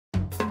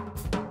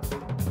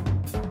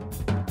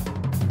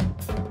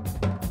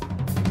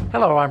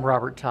Hello, I'm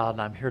Robert Todd,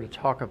 and I'm here to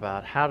talk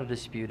about how to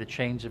dispute a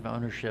change of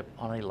ownership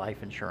on a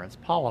life insurance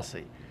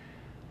policy.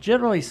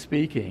 Generally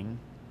speaking,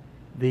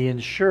 the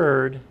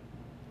insured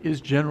is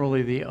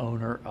generally the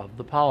owner of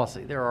the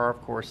policy. There are, of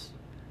course,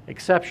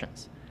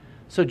 exceptions.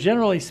 So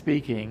generally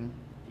speaking,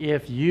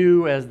 if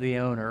you as the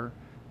owner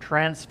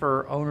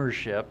transfer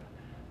ownership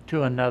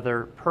to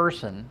another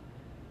person,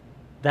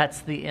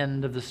 that's the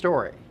end of the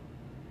story.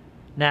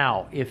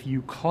 Now, if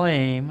you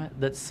claim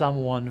that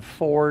someone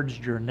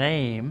forged your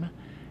name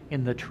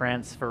in the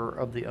transfer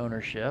of the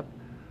ownership,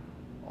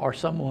 or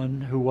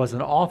someone who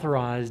wasn't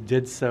authorized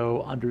did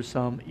so under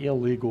some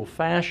illegal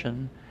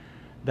fashion,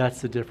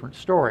 that's a different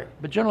story.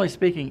 But generally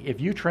speaking, if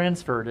you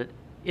transferred it,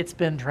 it's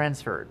been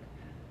transferred,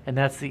 and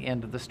that's the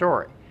end of the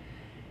story.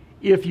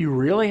 If you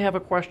really have a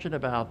question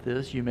about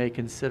this, you may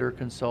consider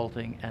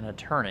consulting an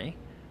attorney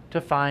to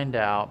find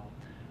out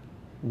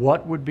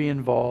what would be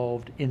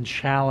involved in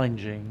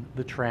challenging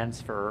the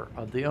transfer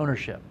of the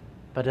ownership.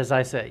 But as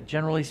I say,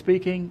 generally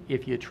speaking,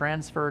 if you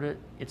transferred it,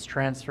 it's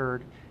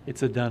transferred,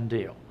 it's a done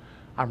deal.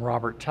 I'm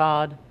Robert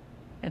Todd,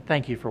 and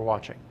thank you for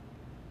watching.